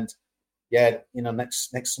man, and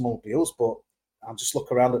next summer will be us. But I'm just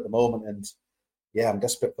looking around at the moment, and yeah, I'm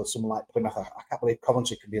desperate for someone like Plymouth. I can't believe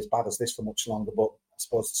Coventry can be as bad as this for much longer, but I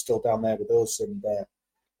suppose it's still down there with us. And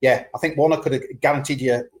I think Warner could have guaranteed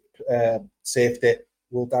you safety.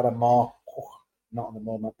 Will Darren Moore? Not at the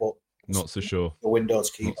moment, but not so sure. The windows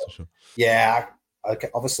keep. So sure. Yeah,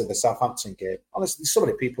 obviously the Southampton game. Honestly, so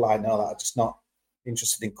many people I know that are just not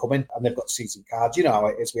interested in coming, and they've got season cards. You know how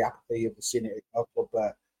it is. We apathy of the seen it at club,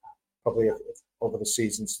 probably over the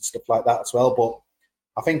seasons and stuff like that as well. But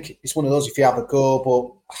I think it's one of those. If you have a go,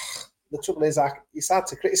 but the trouble is, it's hard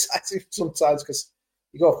to criticise him sometimes because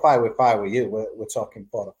you go fire with you. We're talking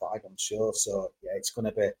 4 or 5, I'm sure. So yeah, it's going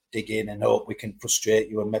to be dig in and hope we can frustrate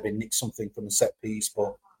you and maybe nick something from the set piece,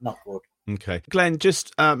 but not good. Okay. Glenn,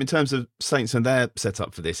 just in terms of Saints and their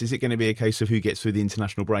setup for this, is it going to be a case of who gets through the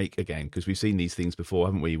international break again? Because we've seen these things before,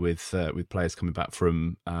 haven't we, with players coming back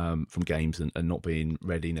from games and not being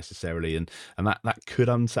ready necessarily, and that could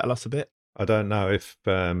unsettle us a bit. I don't know if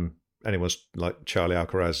anyone's like Charlie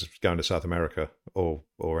Alcaraz going to South America or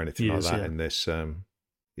anything like that in this.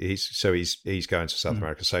 He's going to South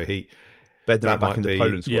America, so Bednar back in the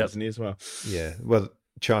Poland squad, isn't he, as well? Yeah, well,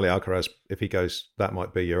 Charlie Alcaraz, if he goes, that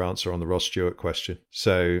might be your answer on the Ross Stewart question.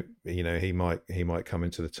 So he might come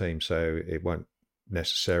into the team, so it won't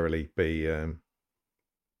necessarily be a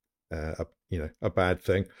bad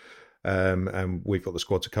thing, and we've got the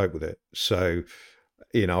squad to cope with it. So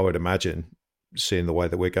I would imagine, seeing the way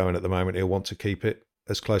that we're going at the moment, he'll want to keep it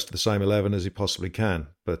as close to the same 11 as he possibly can.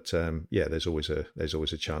 But there's always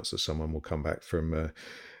a chance that someone will come back from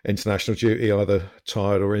international duty either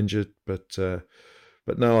tired or injured. But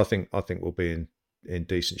no, I think we'll be in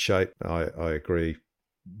decent shape. I agree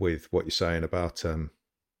with what you're saying about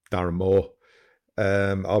Darren Moore.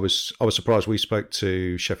 I was surprised. We spoke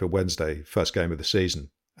to Sheffield Wednesday, first game of the season,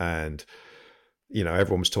 and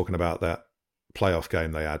everyone was talking about that playoff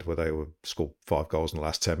game they had where they were scored 5 goals in the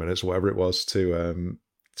last 10 minutes, or whatever it was, to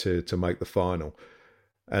make the final.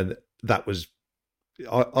 And that was,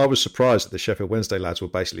 I was surprised that the Sheffield Wednesday lads were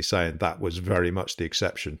basically saying that was very much the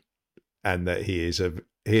exception, and that he is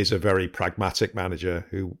a very pragmatic manager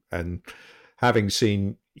who, and having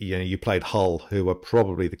seen, you played Hull, who are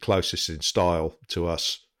probably the closest in style to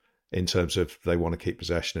us in terms of they want to keep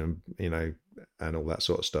possession and and all that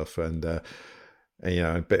sort of stuff. And a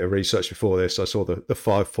bit of research before this, I saw the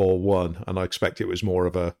 5-4-1, and I expect it was more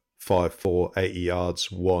of a 5-4, 80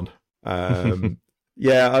 yards 1. I'm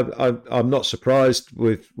not surprised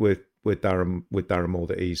with Darren Moore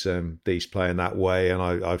that he's playing that way, and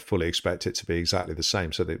I fully expect it to be exactly the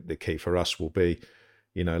same. So the key for us will be,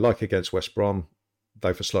 like against West Brom,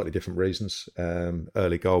 though for slightly different reasons.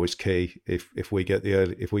 Early goal is key. If we get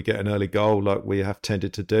an early goal like we have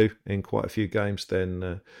tended to do in quite a few games,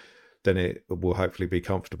 then it will hopefully be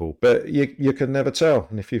comfortable. But you can never tell.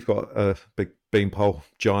 And if you've got a big beanpole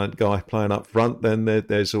giant guy playing up front, then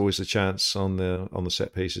there's always a chance on the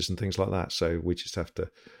set pieces and things like that. So we just have to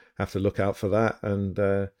look out for that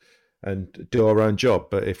and do our own job.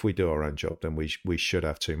 But if we do our own job, then we should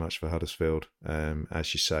have too much for Huddersfield.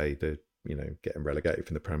 As you say, getting relegated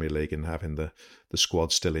from the Premier League and having the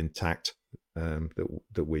squad still intact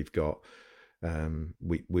that we've got.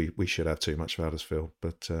 We should have too much for Huddersfield,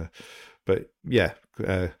 but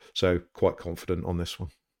so quite confident on this one.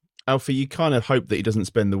 Alfie, you kind of hope that he doesn't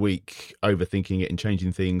spend the week overthinking it and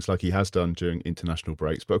changing things like he has done during international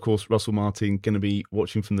breaks. But of course, Russell Martin going to be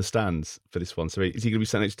watching from the stands for this one. So is he going to be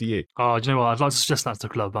sat next to you? Oh, do you know what? I'd like to suggest that to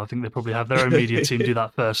the club. I think they probably have their own media team do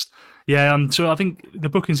that first. Yeah, so I think the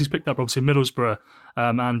bookings he's picked up, obviously Middlesbrough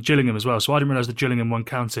and Gillingham as well. So I didn't realise the Gillingham one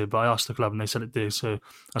counted, but I asked the club and they said it did. So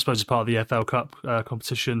I suppose it's part of the FL Cup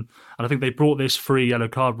competition. And I think they brought this 3 yellow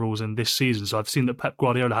card rules in this season. So I've seen that Pep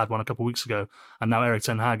Guardiola had one a couple of weeks ago, and now Erik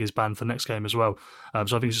ten Hag is banned for the next game as well.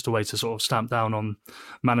 So I think it's just a way to sort of stamp down on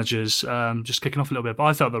managers just kicking off a little bit. But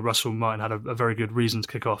I felt that Russell Martin had a very good reason to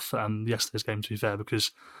kick off yesterday's game, to be fair,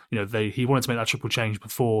 because he wanted to make that triple change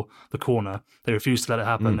before the corner. They refused to let it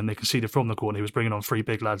happen, and they conceded from the corner. He was bringing on 3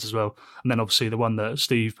 big lads as well. And then obviously the one that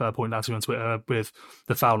Steve pointed out to me on Twitter with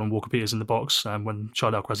the foul on Walker Peters in the box when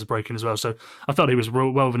Charlie Alcaraz was breaking as well. So I felt he was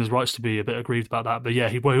well within his rights to be a bit aggrieved about that. But yeah,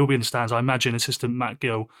 he'll be in the stands. I imagine assistant Matt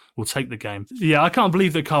Gill will take the game. Yeah, I can't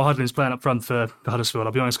believe that Carl Hudlin is playing up front for Huddersfield,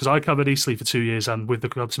 I'll be honest, because I covered Eastleigh for 2 years and with the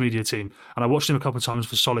club's media team, and I watched him a couple of times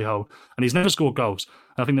for Solihull, and he's never scored goals.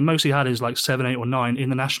 I think the most he had is like 7, 8 or 9 in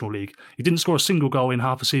the National League. He didn't score a single goal in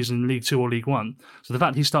half a season in League 2 or League 1. So the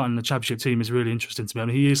fact he's starting the Championship team is really interesting to me. I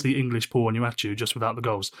mean, he is the English Paul Onuachu, just without the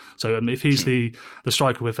goals. So if he's the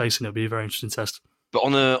striker we're facing, it'll be a very interesting test. But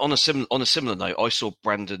on a similar note, I saw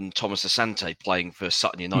Brandon Thomas Asante playing for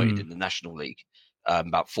Sutton United in the National League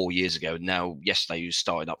about 4 years ago, and now yesterday he was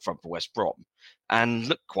starting up front for West Brom and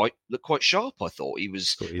looked quite sharp. I thought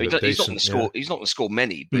he's not going to score. He's not going to score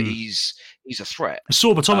many, but he's a threat.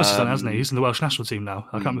 Sorba Thomas has done, hasn't he? He's in the Welsh national team now.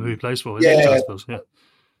 I can't remember who he plays for.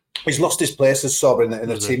 He's lost his place as Sorba in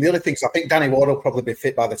the team. The other thing is, I think Danny Ward will probably be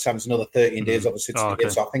fit by the time it's another 13 days, obviously, to the game.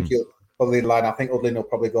 So I think he'll probably line. I think Udlin will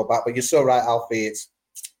probably go back. But you're so right, Alfie.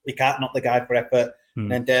 You can't knock the guy for effort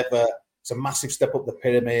and endeavour. It's a massive step up the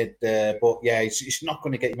pyramid. But yeah, he's not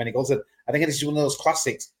going to get you many goals. And I think it's one of those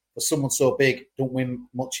classics. For someone so big, don't win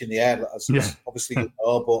much in the air, as obviously you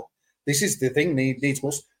know. But this is the thing, needs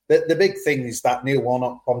most. The big thing is that Neil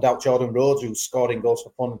Warnock bombed out Jordan Rhodes, who's scoring goals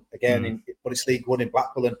for fun again, but it's League One in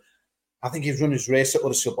Blackpool. And I think he's run his race at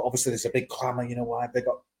Huddersfield, but obviously there's a big clamour, why they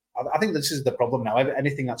got. I think this is the problem now.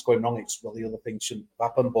 Anything that's going wrong, it's the other things shouldn't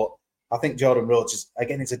happen. But I think Jordan Rhodes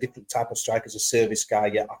is a different type of striker, as a service guy.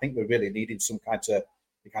 Yeah, I think we're really needing some kind of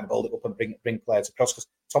hold it up and bring players across, because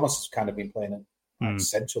Thomas has kind of been playing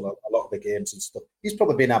central a lot of the games and stuff. He's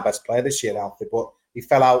probably been our best player this year, Alfie, but he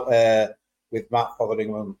fell out with Matt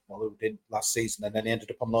Fotheringham, who did last season, and then he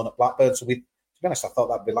ended up on loan at Blackburn. So to be honest, I thought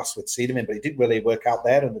that'd be last we'd seen him in, but he didn't really work out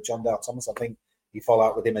there under John Dale Thomas. I think he fall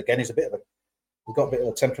out with him again. We've got a bit of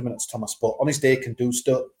a temperament as Thomas, but on his day can do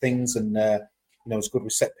things, and he's good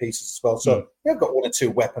with set pieces as well. So we've got 1 or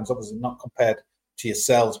 2 weapons, obviously not compared to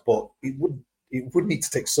yourselves, but it would need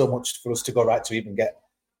to take so much for us to go right to even get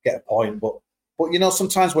a point. But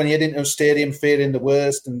sometimes when you head into a stadium fearing the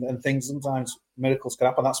worst and things, sometimes miracles can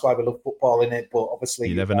happen. That's why we love football, in it. But obviously,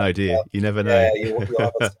 you never know, do you? You never know.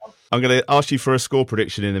 I'm going to ask you for a score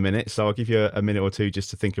prediction in a minute, so I'll give you a minute or two just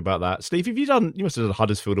to think about that. Steve, you must have done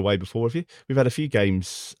Huddersfield away before, have you? We've had a few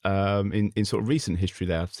games in sort of recent history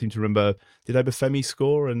there. I seem to remember, did Obafemi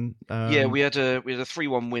score? And yeah, we had a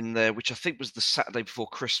 3-1 win there, which I think was the Saturday before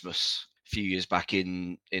Christmas. Few years back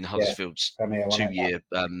in Huddersfield's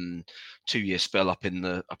 2 year spell up in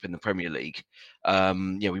the Premier League.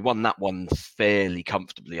 We won that one fairly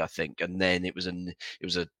comfortably, I think, and then it was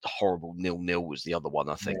a horrible 0-0 was the other one,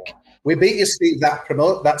 I think. We beat you, Steve,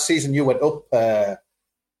 that season. You went up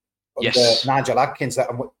yes, Nigel Adkins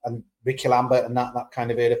and Ricky Lambert and that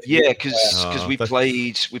kind of era. Yeah, because we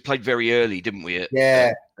played very early, didn't we? At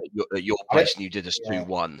your place, and you did us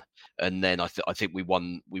 2-1, and then I think we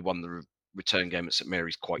won the return game at St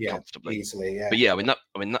Mary's quite comfortably, easily. Yeah. But yeah,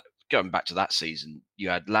 I mean, going back to that season, you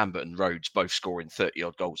had Lambert and Rhodes both scoring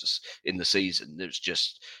 30-odd goals in the season. It was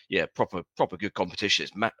just, proper good competition.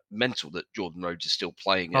 It's mental that Jordan Rhodes is still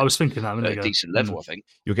playing I was thinking that at a decent level, I think.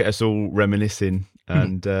 You'll get us all reminiscing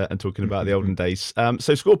and talking about the olden days.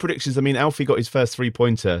 So score predictions, I mean, Alfie got his first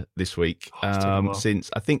 3-pointer this week since,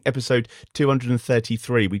 I think, episode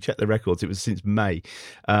 233. We checked the records. It was since May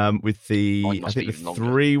with the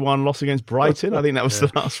 3-1 loss against Brighton. I think that was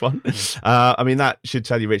the last one. I mean, that should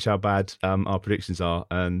tell you, Rich, how bad our predictions are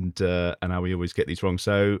and how we always get these wrong.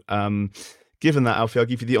 So given that, Alfie, I'll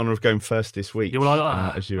give you the honour of going first this week.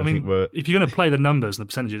 If you're going to play the numbers and the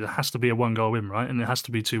percentages, it has to be a 1-goal win, right? And it has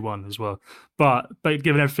to be 2-1 as well. But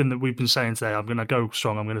given everything that we've been saying today, I'm going to go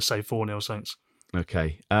strong. I'm going to say 4-0 Saints.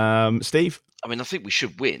 Okay. Steve? I mean, I think we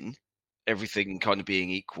should win. Everything kind of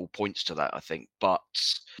being equal points to that, I think. But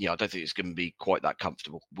I don't think it's going to be quite that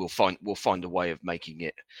comfortable. We'll find a way of making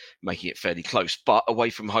it fairly close. But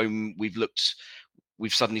away from home,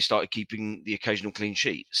 we've suddenly started keeping the occasional clean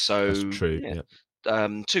sheet. So that's true. Yeah.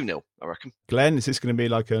 2-0, I reckon. Glenn, is this going to be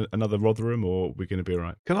like another Rotherham, or are we going to be all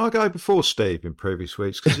right? Can I go before Steve in previous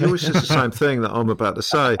weeks? Because he always says the same thing that I'm about to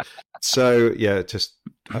say. So, yeah, just...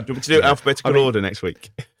 Do you want me to do alphabetical order next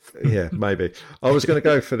week? Yeah, maybe. I was going to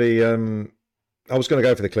go for the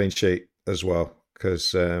clean sheet as well,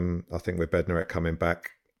 because I think with Bednarek coming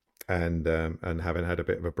back and having had a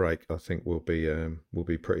bit of a break, I think we'll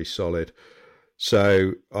be pretty solid.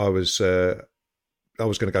 So I was going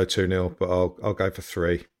to go 2-0, but I'll go for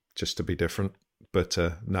 3 just to be different. But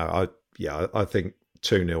no, I think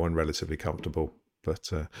 2-0 and relatively comfortable.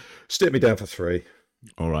 But stick me down for 3.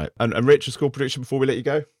 All right. And Rich, a score prediction before we let you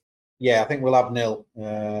go? Yeah, I think we'll have 0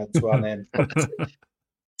 to our name.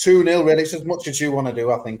 2-0, really. It's as much as you want to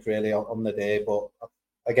do, I think, really, on the day. But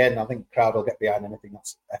again, I think the crowd will get behind anything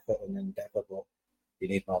that's effort and endeavour, but you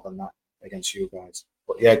need more than that against you guys.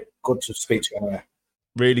 But yeah, good to speak to you anyway.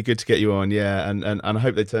 Really good to get you on, yeah, and I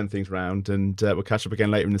hope they turn things around, and we'll catch up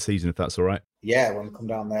again later in the season if that's all right. Yeah, when we come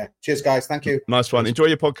down there. Cheers, guys. Thank you. Nice one. Enjoy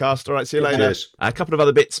your podcast. All right, see you later. Cheers. A couple of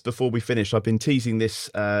other bits before we finish. I've been teasing this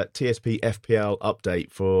TSP FPL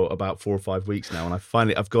update for about 4 or 5 weeks now, and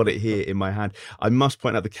I've got it here in my hand. I must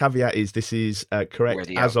point out the caveat is this is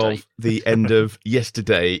correct as of the end of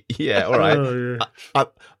yesterday. Yeah, all right. Oh, yeah.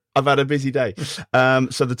 I've had a busy day.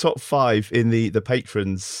 So the top 5 in the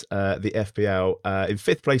patrons, the FPL. In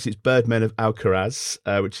 5th place, it's Birdmen of Alcaraz,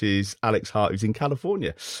 which is Alex Hart, who's in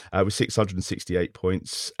California, with 668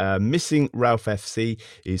 points. Missing Ralph FC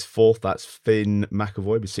is 4th. That's Finn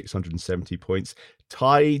McAvoy with 670 points.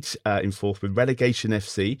 Tied in 4th with Relegation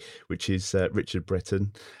FC, which is Richard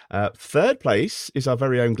Breton. 3rd place is our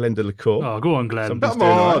very own Glenda LaCour. Oh, go on, Glenn. Come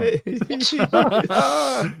on. Right.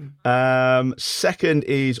 2nd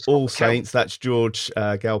is All Saints. That's George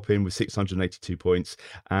Galpin with 682 points.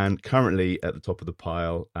 And currently at the top of the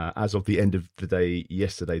pile, as of the end of the day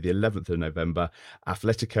yesterday, the 11th of November,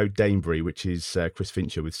 Atletico Danebury, which is Chris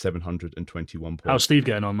Fincher with 721 points. How's Steve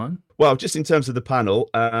getting on, man? Well, just in terms of the panel,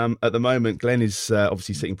 at the moment, Glenn is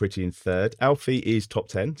obviously sitting pretty in 3rd. Alfie is top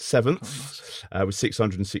 10, 7th, with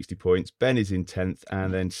 660 points. Ben is in 10th,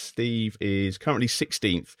 and then Steve is currently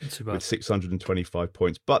 16th with 625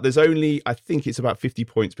 points. But there's only, I think it's about 50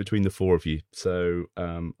 points between the 4 of you. So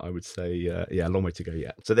I would say, a long way to go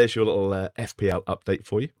yet. So there's your little FPL update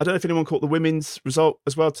for you. I don't know if anyone caught the women's result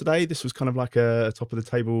as well today. This was kind of like a top of the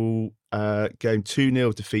table game,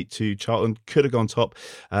 2-0 defeat to Charlton. Could have gone top,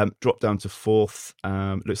 dropped down to 4th.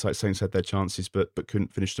 Looks like Saints had their chances, but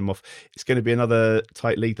couldn't finish them off. It's going to be another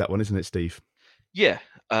tight league, that one, isn't it, Steve? Yeah.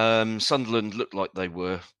 Sunderland looked like they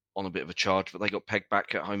were on a bit of a charge, but they got pegged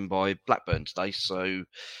back at home by Blackburn today. So,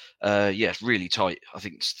 it's really tight. I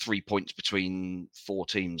think it's 3 points between 4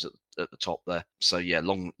 teams at the top there. So, yeah,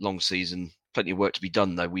 long season. Plenty of work to be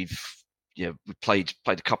done, though. We played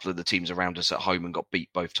a couple of the teams around us at home and got beat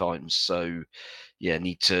both times. So, yeah,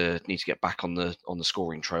 need to get back on the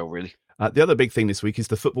scoring trail, really. The other big thing this week is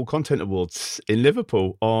the Football Content Awards in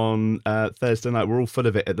Liverpool on Thursday night. We're all full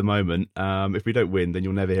of it at the moment. If we don't win, then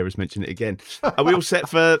you'll never hear us mention it again. Are we all set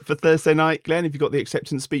for Thursday night, Glenn? Have you got the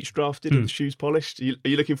acceptance speech drafted and the shoes polished? Are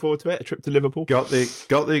you looking forward to it? A trip to Liverpool? Got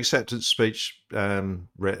the acceptance speech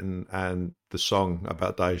written and the song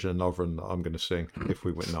about Deja Lovren that I'm going to sing if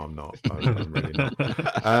we win. No, I'm not. I'm really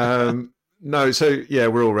not. No, so yeah,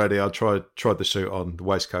 we're all ready. I tried the suit on. The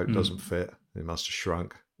waistcoat doesn't fit. It must have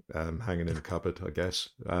shrunk. Hanging in the cupboard, I guess.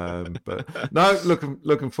 But no,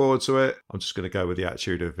 looking forward to it. I'm just going to go with the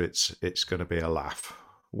attitude of it's going to be a laugh.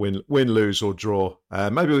 Win, lose or draw.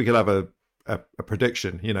 Maybe we could have a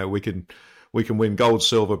prediction. You know, we can win gold,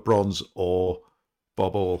 silver, bronze, or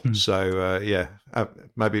bobble. So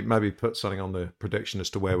maybe put something on the prediction as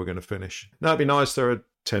to where we're going to finish. No, it'd be nice. There are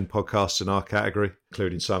 10 podcasts in our category,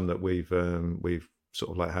 including some that we've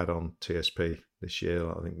sort of like had on TSP this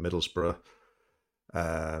year. I think Middlesbrough.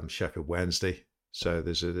 Sheffield Wednesday, so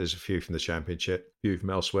there's a few from the Championship, a few from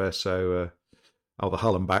elsewhere. So the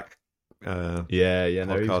Hull and Back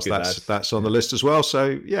podcast that's on the list as well.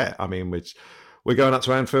 So yeah, I mean we're going up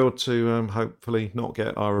to Anfield to hopefully not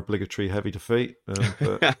get our obligatory heavy defeat,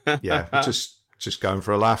 but yeah, just going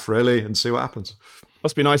for a laugh really and see what happens.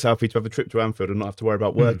 Must be nice, Alfie, to have a trip to Anfield and not have to worry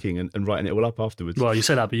about working and writing it all up afterwards. Well, you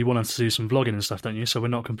say that, but you want us to do some vlogging and stuff, don't you? So we're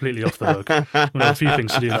not completely off the hook. We've got a few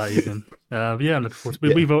things to do that evening. But yeah, I'm looking forward to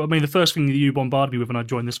it. The first thing that you bombarded me with when I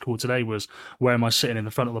joined this call today was where am I sitting in the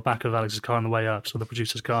front or the back of Alex's car on the way up, so the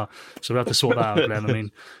producer's car. So we have to sort that out, Glenn. I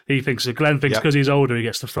mean, Glenn thinks because he's older he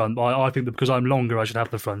gets the front, but I think that because I'm longer I should have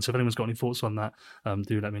the front. So if anyone's got any thoughts on that,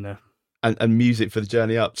 do let me know. And music for the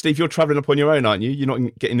journey up. Steve, you're travelling up on your own, aren't you? You're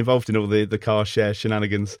not getting involved in all the car share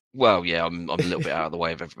shenanigans. Well, yeah, I'm a little bit out of the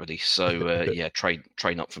way of everybody. So,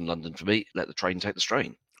 train up from London for me. Let the train take the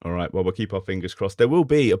strain. All right, well, we'll keep our fingers crossed. There will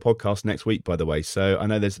be a podcast next week, by the way. So I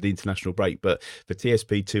know there's the international break, but for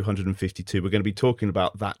TSP 252, we're going to be talking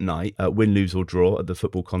about that night, win, lose or draw at the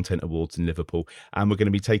Football Content Awards in Liverpool. And we're going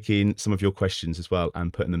to be taking some of your questions as well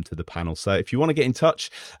and putting them to the panel. So if you want to get in touch,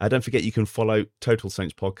 don't forget you can follow Total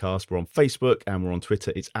Saints Podcast. We're on Facebook and we're on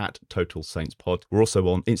Twitter. It's at Total Saints Pod. We're also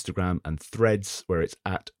on Instagram and Threads, where it's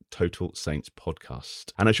at Total Saints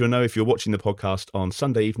Podcast. And as you'll know, if you're watching the podcast on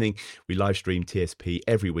Sunday evening, we live stream TSP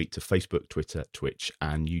every week to Facebook, Twitter, Twitch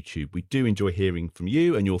and YouTube. We do enjoy hearing from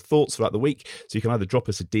you and your thoughts throughout the week, so you can either drop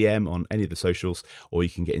us a DM on any of the socials or you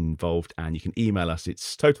can get involved and you can email us.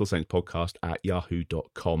 It's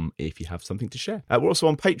totalsaintspodcast@yahoo.com if you have something to share. We're also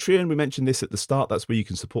on Patreon. We mentioned this at the start. That's where you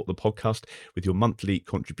can support the podcast with your monthly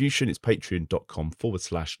contribution. It's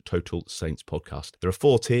patreon.com/Total Saints Podcast. There are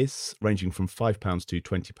 4 tiers ranging from £5 to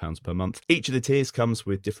 £20 per month. Each of the tiers comes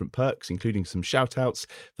with different perks, including some shout outs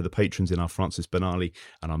for the patrons in our Francis Benali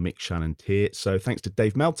and our Mick Shannon tier. So thanks to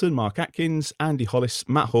Dave Melton, Mark Atkins, Andy Hollis,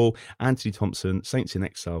 Matt Hall, Anthony Thompson, Saints in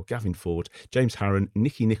Exile, Gavin Ford, James Harron,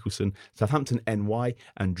 Nicky Nicholson, Southampton NY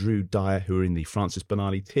and Drew Dyer, who are in the Francis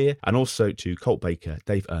Benali tier, and also to Colt Baker,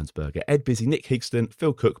 Dave Ernsberger, Ed Busy, Nick Higston,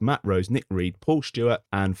 Phil Cook, Matt Rose, Nick Reed, Paul Stewart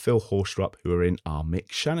and Phil Horstrup, who are in our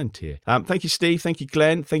Mick Shannon tier. Thank you, Steve. Thank you,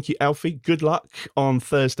 Glenn. Thank you, Alfie. Good luck on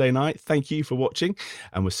Thursday night. Thank you for watching,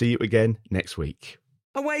 and we'll see you again next week.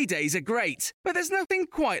 Away days are great, but there's nothing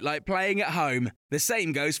quite like playing at home. The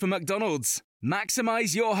same goes for McDonald's.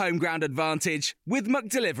 Maximise your home ground advantage with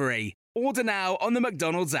McDelivery. Order now on the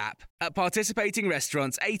McDonald's app. At participating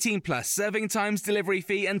restaurants, 18 plus, serving times, delivery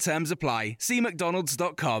fee and terms apply. See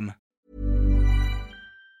mcdonalds.com.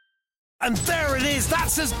 And there it is,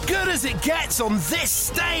 that's as good as it gets on this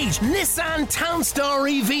stage. Nissan Townstar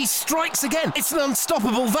EV strikes again. It's an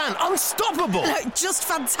unstoppable van, unstoppable. Look, just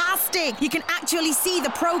fantastic. You can actually see the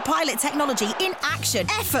ProPilot technology in action.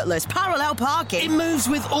 Effortless parallel parking. It moves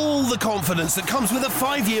with all the confidence that comes with a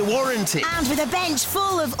 5-year warranty. And with a bench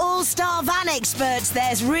full of all-star van experts,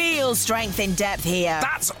 there's real strength in depth here.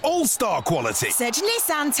 That's all-star quality. Search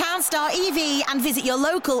Nissan Townstar EV and visit your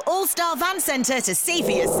local all-star van centre to see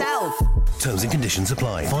for yourself. Terms and conditions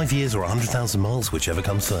apply. 5 years or 100,000 miles, whichever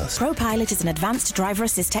comes first. ProPilot is an advanced driver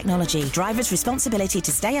assist technology. Driver's responsibility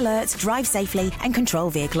to stay alert, drive safely and control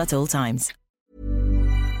vehicle at all times.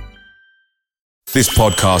 This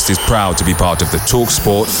podcast is proud to be part of the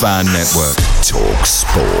TalkSport Fan Network.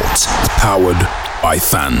 TalkSport. Powered by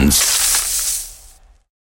fans.